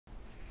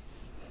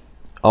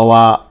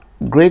our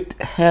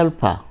great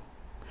helper.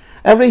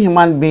 Every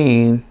human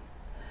being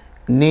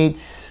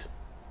needs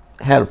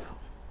help.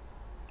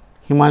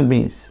 Human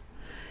beings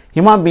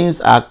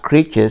are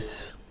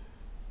creatures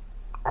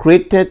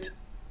created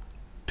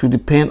to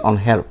depend on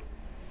help.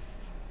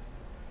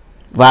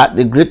 But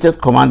the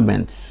greatest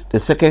commandment, the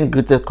second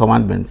greatest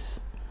commandment,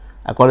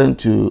 according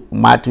to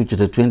Matthew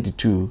chapter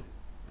 22,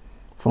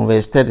 from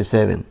verse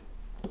 37,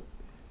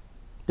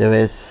 the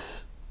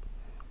verse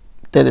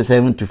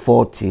 37 to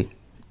 40,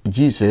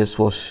 Jesus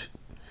was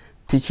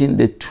teaching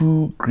the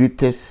two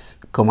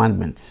greatest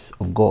commandments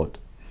of God.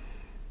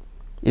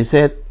 He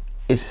said,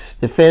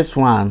 the first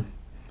one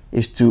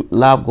is to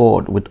love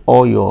God with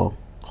all your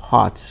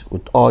heart,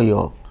 with all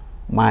your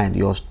mind,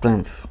 your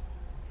strength.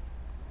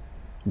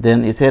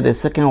 Then he said the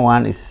second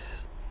one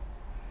is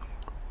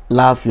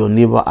love your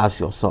neighbor as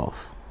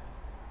yourself.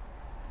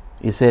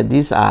 He said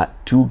these are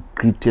two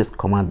greatest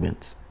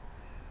commandments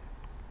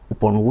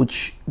upon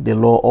which the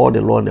law, all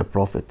the law and the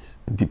prophets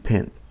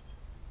depend.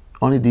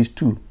 Only these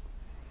two.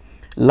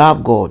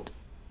 Love God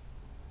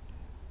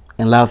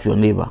and love your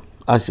neighbor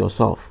as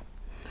yourself.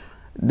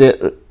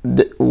 The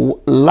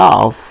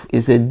love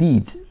is a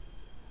deed.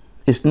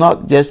 It's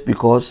not just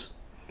because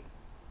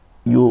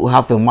you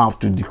have a mouth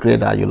to declare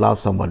that you love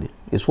somebody.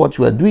 It's what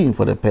you are doing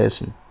for the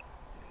person.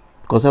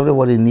 Because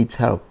everybody needs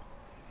help.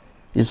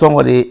 If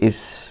somebody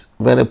is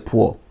very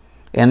poor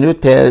and you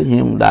tell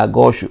him that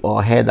God should,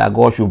 or her that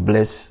God should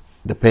bless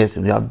the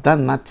person, you have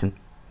done nothing.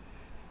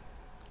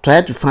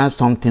 Try to find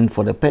something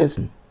for the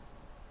person.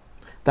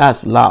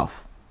 That's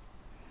love.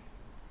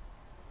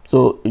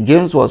 So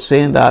James was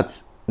saying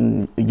that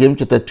in James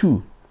chapter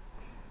 2.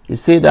 He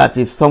said that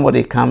if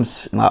somebody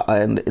comes in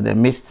the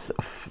midst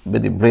of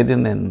the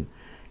brethren and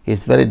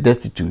he's very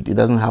destitute, he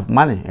doesn't have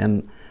money,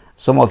 and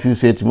some of you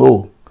say to me,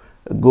 oh,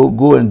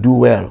 go and do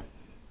well,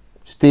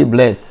 stay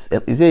blessed.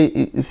 And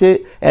he say,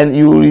 and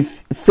you will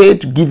fail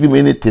to give him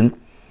anything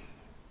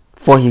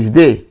for his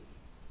day.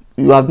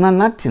 You have done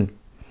nothing.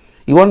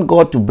 You want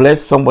God to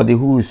bless somebody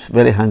who is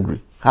very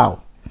hungry.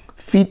 How?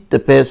 Feed the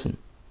person.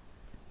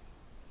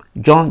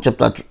 John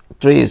chapter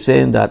 3 is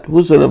saying that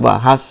whosoever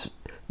has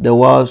the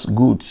world's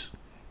goods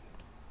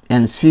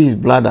and see his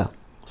brother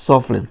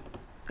suffering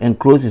and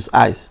close his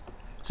eyes.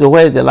 So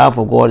where is the love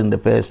of God in the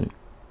person?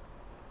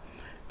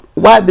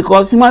 Why?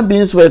 Because human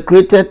beings were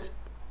created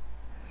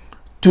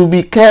to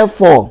be cared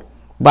for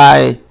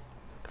by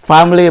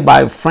family,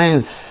 by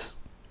friends,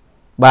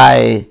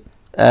 by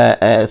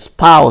a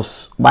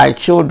spouse, by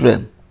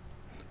children,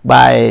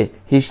 by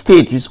his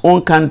state, his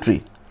own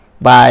country,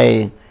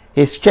 by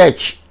his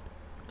church.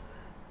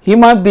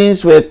 Human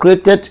beings were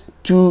created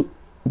to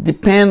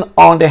depend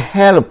on the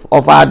help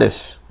of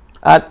others,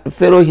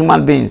 fellow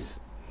human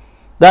beings.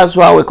 That's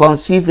why we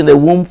conceive in the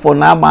womb for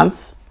 9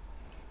 months.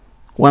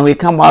 When we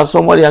come out,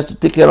 somebody has to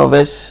take care of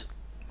us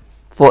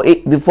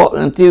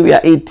until we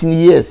are 18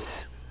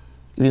 years.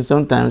 Even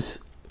sometimes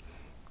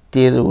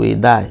till we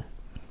die.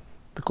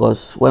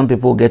 Because when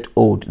people get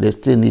old, they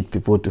still need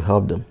people to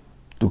help them,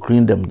 to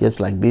clean them,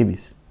 just like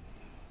babies.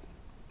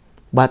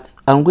 But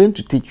I'm going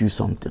to teach you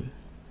something.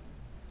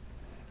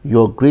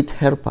 Your great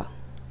helper.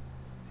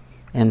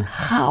 And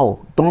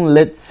how? Don't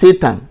let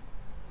Satan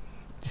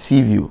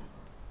deceive you.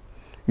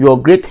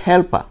 Your great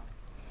helper.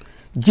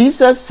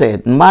 Jesus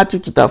said in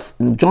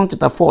John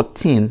chapter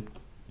 14,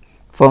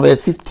 from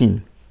verse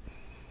 15,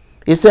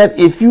 he said,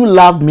 if you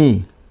love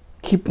me,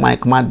 keep my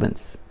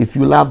commandments. If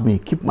you love me,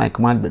 keep my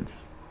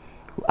commandments.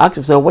 Ask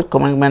yourself, what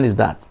commandment is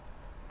that?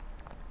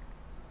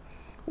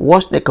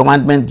 What's the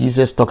commandment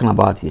Jesus talking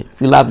about here?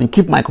 If you love me,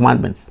 keep my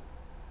commandments.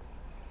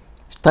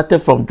 Started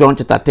from John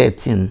chapter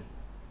 13,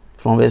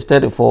 from verse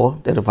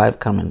 34, 35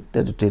 coming,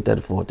 33,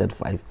 34,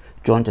 35,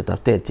 John chapter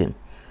 13.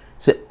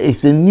 So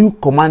it's a new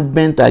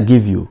commandment I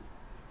give you.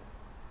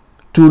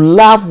 To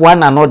love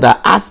one another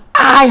as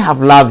I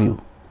have loved you.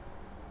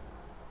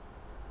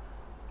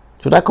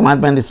 So that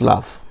commandment is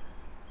love.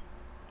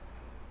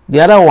 The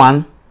other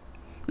one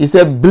is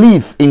a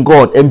belief in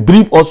God and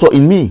believe also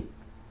in me.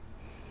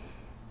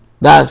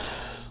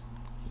 That's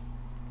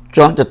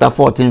John chapter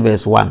 14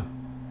 verse 1.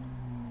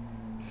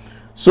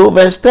 So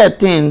verse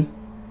 13,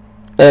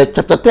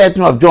 chapter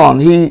 13 of John,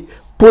 he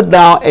put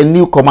down a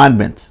new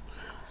commandment.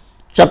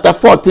 Chapter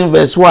 14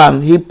 verse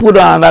 1, he put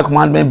down another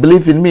commandment,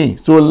 believe in me.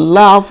 So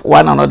love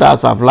one another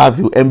as I've loved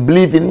you and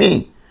believe in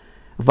me.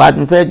 In fact,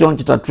 in 1 John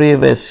chapter 3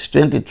 verse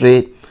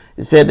 23,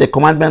 he said the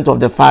commandment of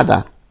the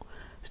Father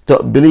is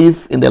to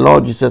believe in the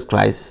Lord Jesus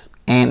Christ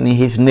and in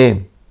his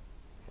name.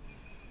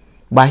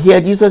 But here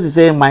Jesus is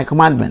saying my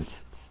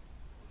commandment.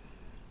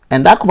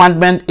 And that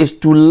commandment is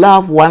to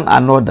love one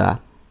another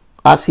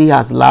as he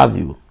has loved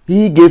you.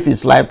 He gave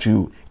his life to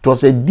you. It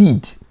was a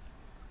deed.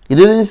 He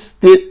didn't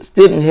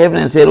stay in heaven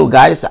and say, oh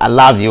guys, I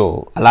love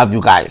you. I love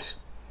you guys.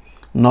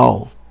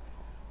 No.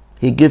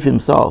 He gave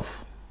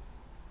himself.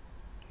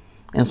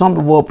 And some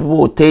people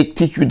will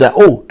teach you that,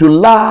 oh, to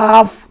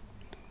love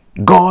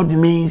God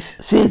means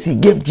since he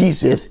gave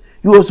Jesus,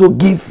 you also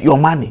give your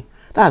money.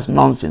 That's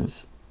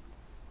nonsense.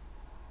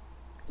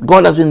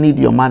 God doesn't need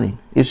your money.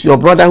 It's your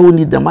brother who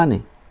needs the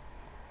money.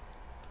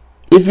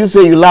 If you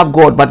say you love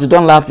God, but you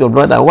don't love your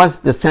brother, what's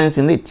the sense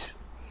in it?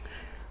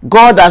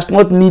 God does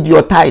not need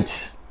your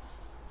tithes.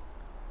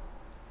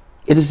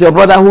 It is your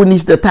brother who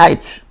needs the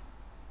tithes.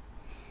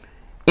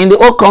 In the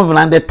old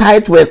covenant, the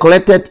tithes were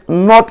collected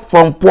not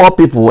from poor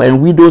people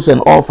and widows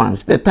and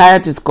orphans. The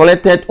tithe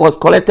was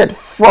collected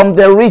from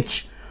the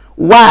rich.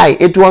 Why?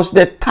 It was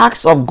the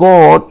tax of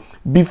God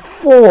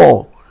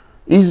before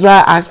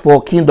Israel asked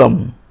for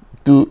kingdom,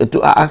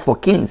 to ask for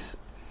kings.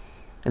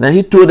 And then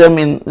he told them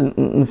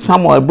in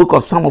Samuel, book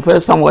of Samuel,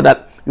 1 Samuel,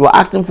 that you are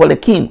asking for the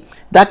king.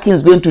 That king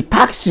is going to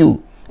tax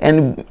you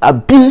and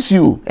abuse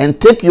you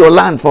and take your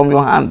land from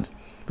your hand,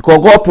 because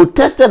God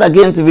protested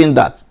against even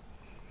that.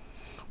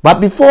 But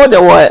before they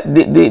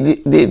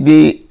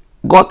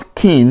got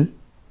king,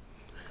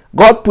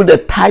 God put the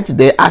tithe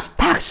there as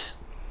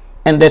tax.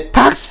 And the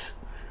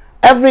tax,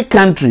 every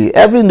country,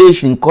 every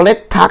nation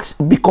collect tax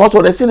because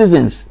of the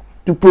citizens,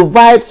 to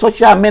provide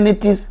social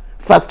amenities,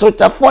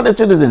 infrastructure for the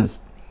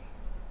citizens.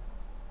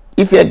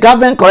 If a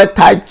government collect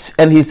tithes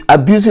and he's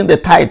abusing the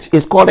tithe,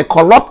 it's called a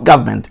corrupt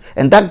government.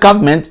 And that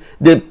government,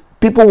 the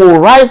people will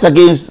rise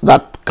against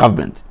that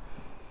government.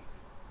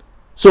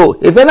 So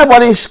if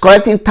anybody is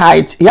collecting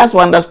tithes, he has to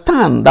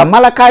understand that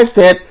Malachi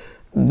said,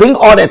 bring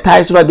all the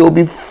tithes so that there will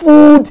be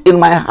food in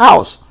my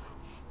house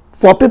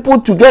for people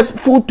to get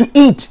food to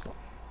eat.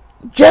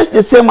 Just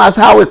the same as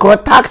how we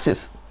collect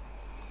taxes.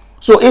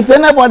 So if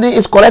anybody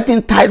is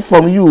collecting tithe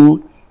from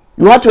you,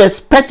 you have to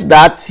expect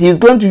that he is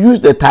going to use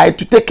the tithe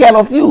to take care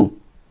of you.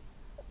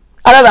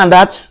 Other than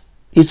that,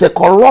 he's a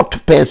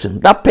corrupt person.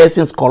 That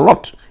person is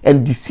corrupt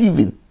and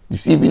deceiving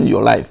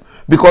your life.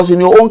 Because in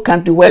your own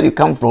country where you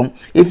come from,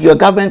 if your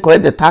government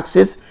collect the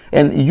taxes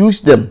and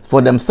use them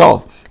for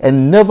themselves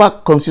and never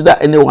consider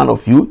any one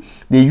of you,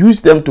 they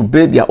use them to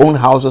build their own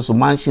houses or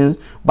mansions,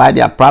 buy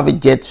their private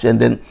jets, and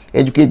then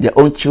educate their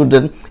own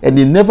children, and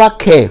they never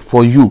care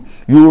for you.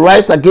 You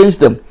rise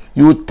against them.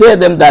 You tell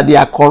them that they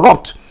are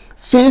corrupt.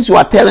 Since you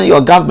are telling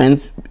your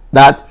government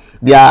that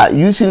they are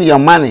using your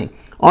money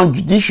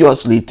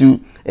unjudiciously to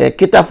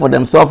cater for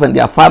themselves and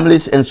their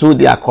families, and so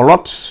they are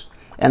corrupt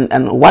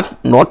and what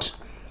not,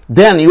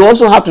 then you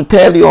also have to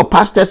tell your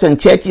pastors and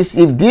churches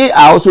if they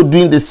are also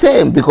doing the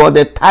same, because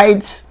the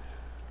tithes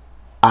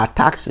are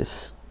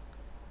taxes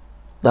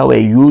that were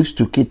used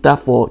to cater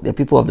for the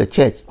people of the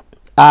church.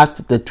 Acts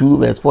chapter 2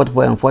 verse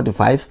 44 and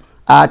 45,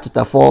 Acts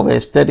chapter 4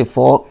 verse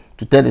 34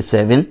 to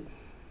 37.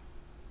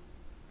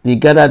 They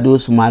gathered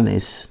those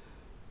monies.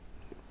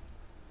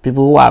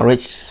 People who are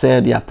rich sell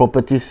their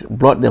properties,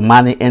 brought the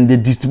money, and they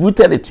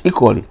distributed it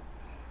equally.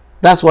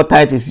 That's what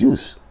tithe is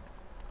used.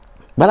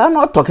 But I'm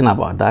not talking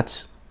about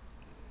that.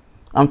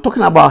 I'm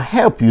talking about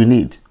help you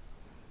need.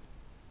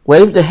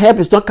 Well, if the help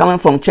is not coming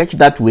from church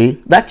that way,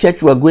 that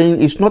church you are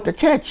going is not a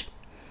church.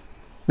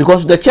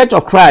 Because the church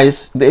of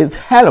Christ, there is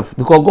help,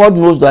 because God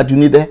knows that you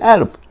need the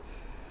help.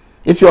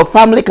 If your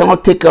family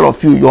cannot take care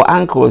of you, your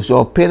uncles,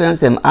 your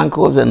parents and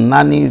uncles and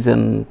nannies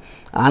and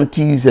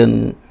aunties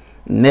and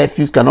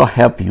nephews cannot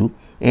help you.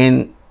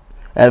 In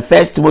 1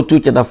 Timothy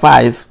chapter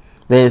 5,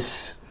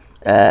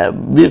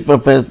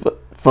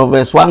 from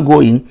verse 1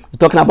 going,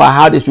 talking about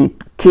how they should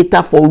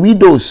cater for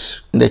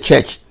widows in the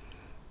church.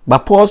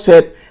 But Paul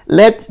said,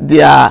 let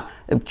their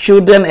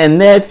children and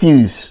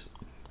nephews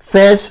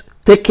first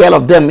take care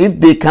of them. If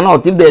they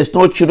cannot, if there is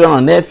no children or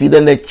nephew,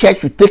 then the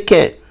church should take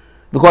care.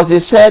 Because he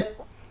said,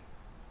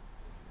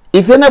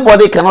 if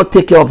anybody cannot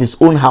take care of his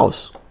own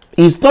house,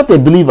 he's not a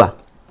believer.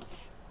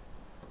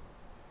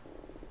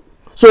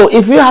 So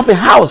if you have a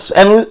house,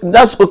 and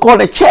that's what we call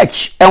a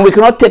church, and we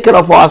cannot take care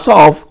of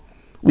ourselves,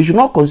 we should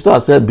not consider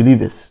ourselves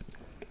believers.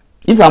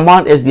 If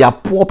among us there are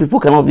poor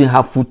people cannot even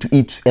have food to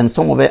eat, and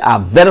some of them are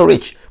very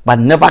rich but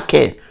never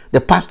care.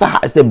 The pastor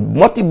is a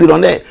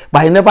multi-billionaire,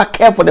 but he never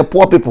cares for the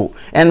poor people.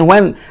 And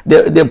when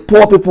the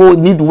poor people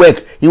need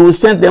work, he will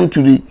send them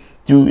to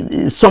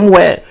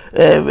somewhere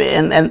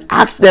and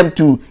ask them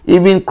to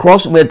even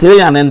cross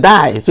Mediterranean and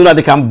die so that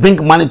they can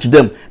bring money to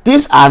them.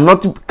 These are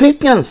not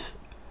Christians.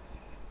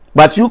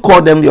 But you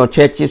call them your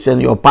churches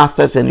and your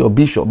pastors and your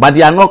bishop, but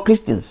they are not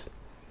Christians.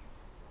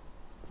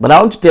 But I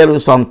want to tell you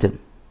something.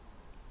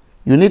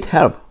 You need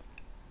help.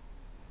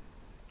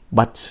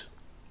 But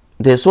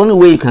there's only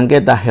way you can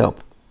get that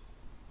help,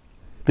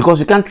 because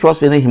you can't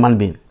trust any human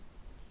being.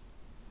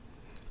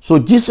 So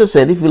Jesus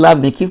said, if you love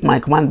me, keep my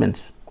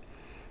commandments.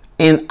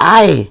 And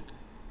I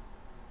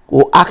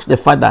will ask the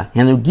Father,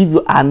 and he will give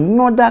you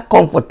another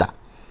comforter,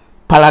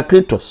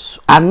 Paracletos,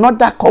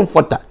 another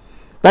comforter.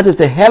 That is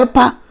a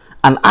helper,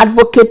 an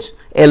advocate,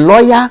 a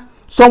lawyer,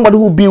 somebody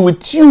who will be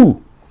with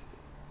you.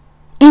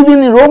 Even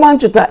in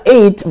Romans chapter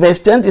 8, verse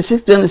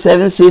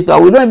 26-27 says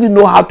that we don't even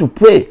know how to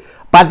pray,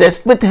 but the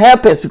Spirit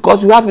helps us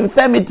because we have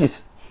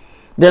infirmities.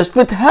 The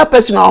Spirit helps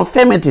us in our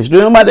infirmities.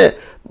 Remember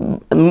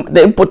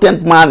the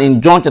impotent man in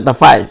John chapter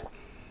 5.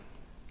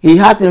 He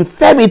has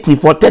infirmity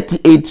for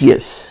 38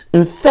 years.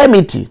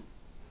 Infirmity.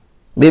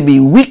 Maybe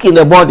weak in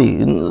the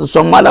body, in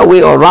some other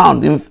way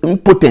around,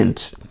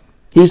 impotent.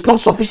 He is not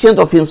sufficient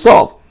of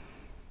himself.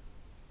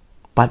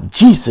 But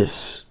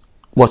Jesus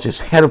was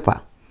his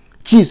helper.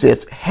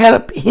 Jesus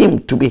helped him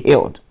to be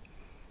healed.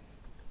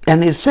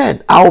 And he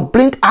said, I'll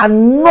bring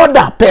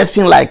another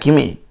person like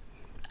me,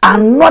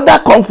 another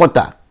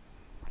comforter,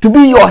 to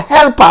be your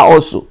helper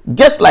also,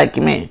 just like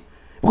me.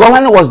 Because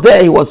when he was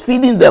there, he was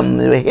feeding them,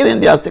 they were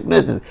healing their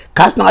sicknesses,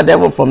 casting out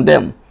devil from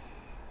them.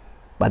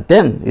 But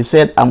then he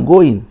said, I'm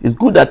going. It's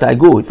good that I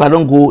go. If I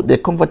don't go, the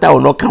comforter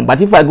will not come.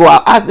 But if I go,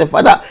 I'll ask the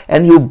Father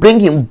and he'll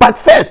bring him. But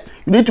first,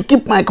 you need to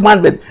keep my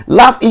commandment,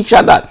 love each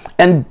other,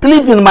 and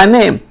believe in my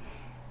name.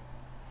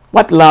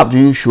 What love do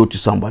you show to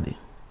somebody?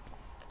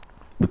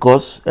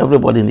 Because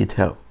everybody needs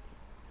help.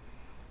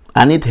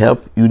 I need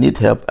help, you need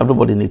help,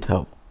 everybody needs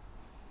help.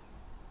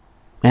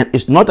 And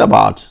it's not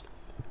about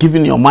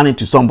giving your money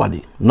to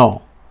somebody.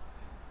 No.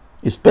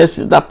 It's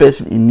that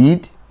person in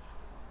need.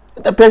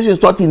 The person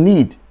is not in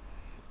need.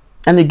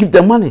 And you give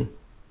them money.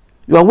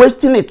 You are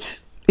wasting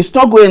it. It's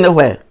not going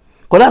anywhere.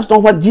 Because that's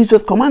not what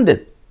Jesus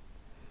commanded.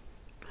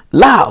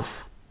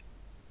 Love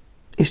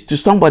is to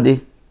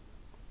somebody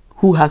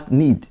who has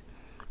need.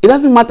 It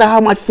doesn't matter how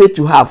much faith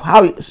you have,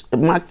 how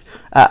much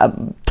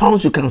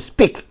tongues you can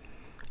speak,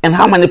 and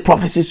how many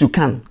prophecies you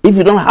can. If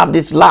you don't have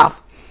this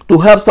love to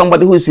help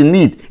somebody who is in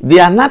need, they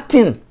are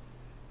nothing.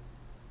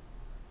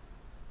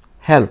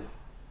 Help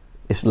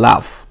is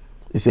love.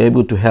 If you're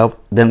able to help,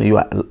 then you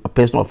are a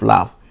person of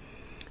love.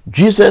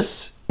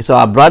 Jesus is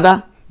our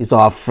brother, is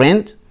our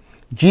friend.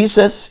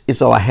 Jesus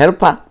is our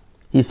helper,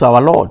 he's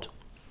our Lord.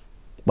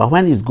 But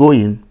when he's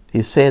going,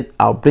 he said,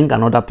 I'll bring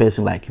another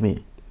person like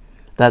me.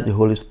 That's the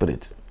Holy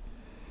Spirit.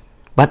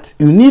 But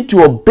you need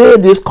to obey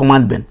this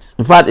commandment.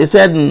 In fact, it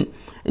said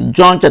in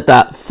John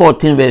chapter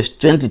 14, verse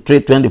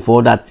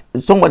 23-24, that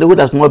somebody who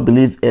does not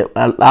believe,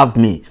 love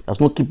me, does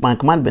not keep my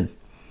commandment.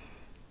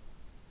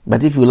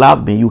 But if you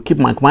love me, you keep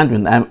my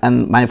commandment,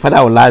 and my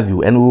Father will love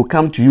you, and will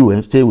come to you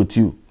and stay with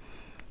you.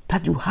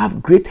 That you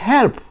have great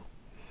help.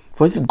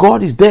 For if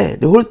God is there,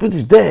 the Holy Spirit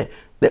is there,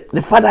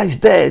 the Father is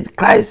there,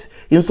 Christ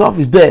himself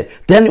is there,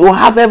 then you will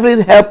have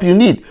every help you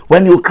need.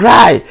 When you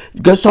cry,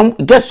 get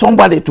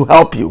somebody to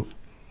help you.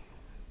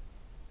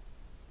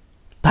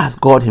 That's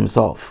God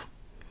himself.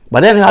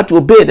 But then you have to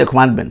obey the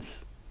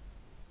commandments.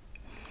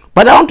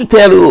 But I want to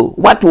tell you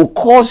what will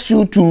cause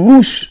you to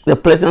lose the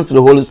presence of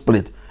the Holy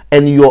Spirit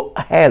and your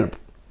help.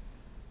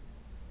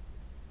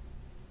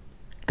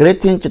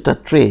 Galatians chapter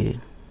 3,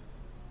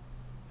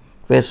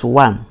 verse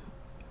 1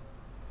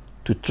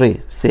 to 3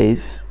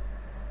 says,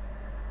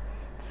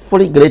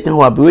 fully Galatians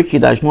who are bewitched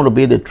that should not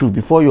obey the truth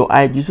before your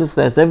eyes, Jesus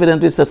Christ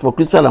evidently said for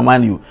Christian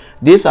among you.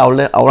 This I would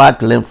like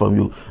to learn from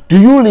you. Do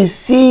you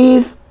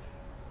receive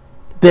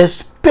the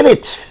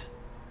Spirit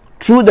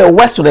through the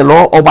works of the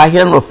law or by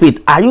hearing of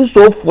faith? Are you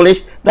so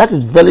foolish? That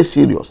is very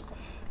serious.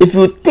 If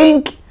you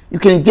think you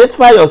can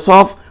justify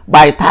yourself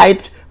by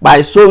tithe,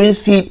 by sowing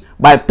seed,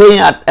 by paying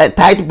a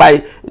tithe, by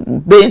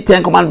paying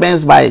 10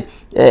 commandments, by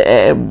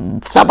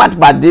Sabbath,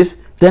 by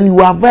this, then you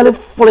are very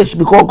foolish,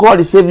 because God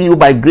is saving you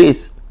by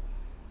grace.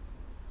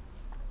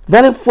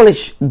 Very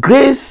foolish.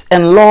 Grace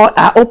and law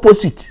are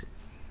opposite.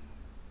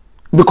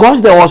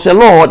 Because there was a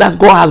law, that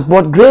God has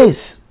brought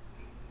grace.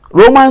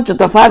 Romans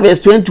chapter 5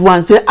 verse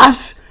 21 says,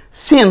 as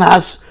sin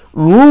has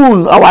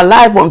ruled our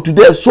life unto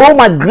death, so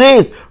much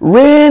grace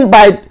reigned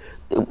by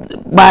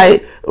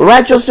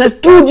righteousness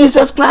through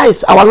Jesus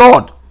Christ our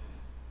Lord.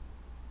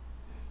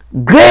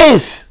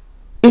 Grace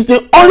is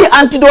the only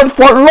antidote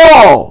for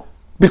law,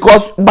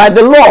 because by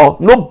the law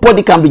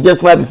nobody can be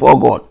justified before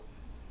God.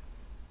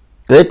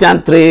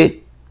 Galatians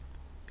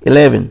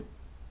 3:11.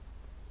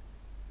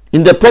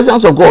 In the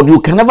presence of God, you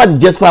can never be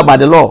justified by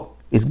the law.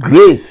 It's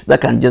grace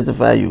that can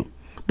justify you.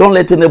 Don't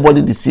let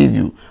anybody deceive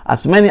you.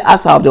 As many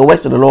as have the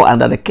works of the law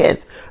under the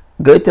curse.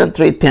 Galatians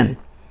 3:10.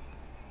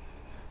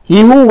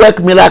 He who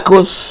work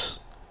miracles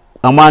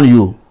among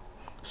you,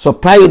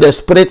 supply you the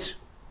Spirit,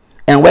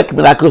 and work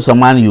miracles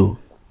among you,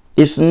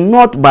 is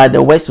not by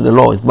the works of the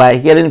law, it's by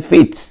hearing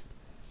faith.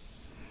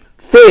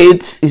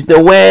 Faith is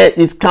the word,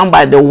 is come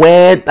by the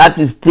word that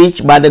is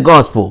preached by the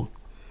gospel.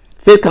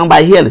 Faith comes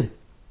by hearing.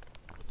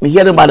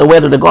 Hearing by the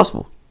word of the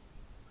gospel.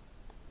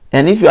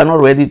 And if you are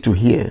not ready to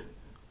hear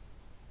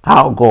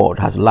how God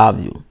has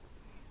loved you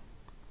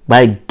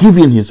by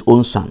giving his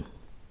own son,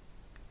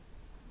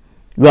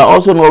 you are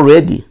also not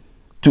ready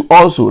to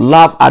also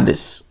love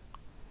others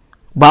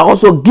by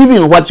also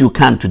giving what you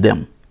can to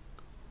them.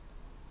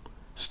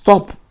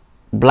 Stop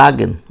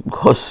bragging,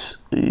 because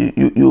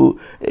you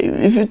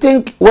if you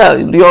think, well,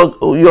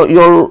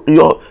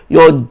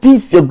 your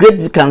deeds, your great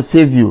deeds can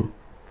save you,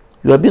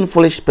 you are being a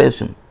foolish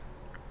person.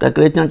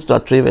 Galatians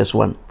chapter 3 verse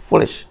 1.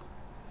 Foolish.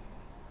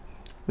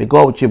 May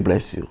God richly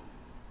bless you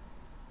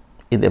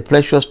in the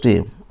precious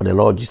name of the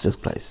Lord Jesus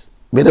Christ.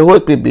 May the Holy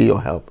Spirit be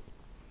your help.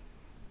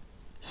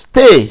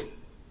 Stay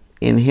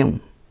in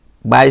him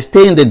by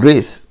staying in the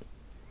grace,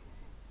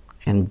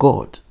 and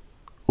God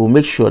will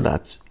make sure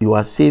that you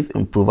are safe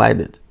and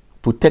provided,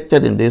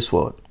 protected in this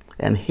world,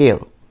 and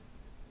healed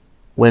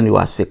when you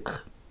are sick.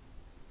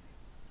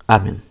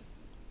 Amen.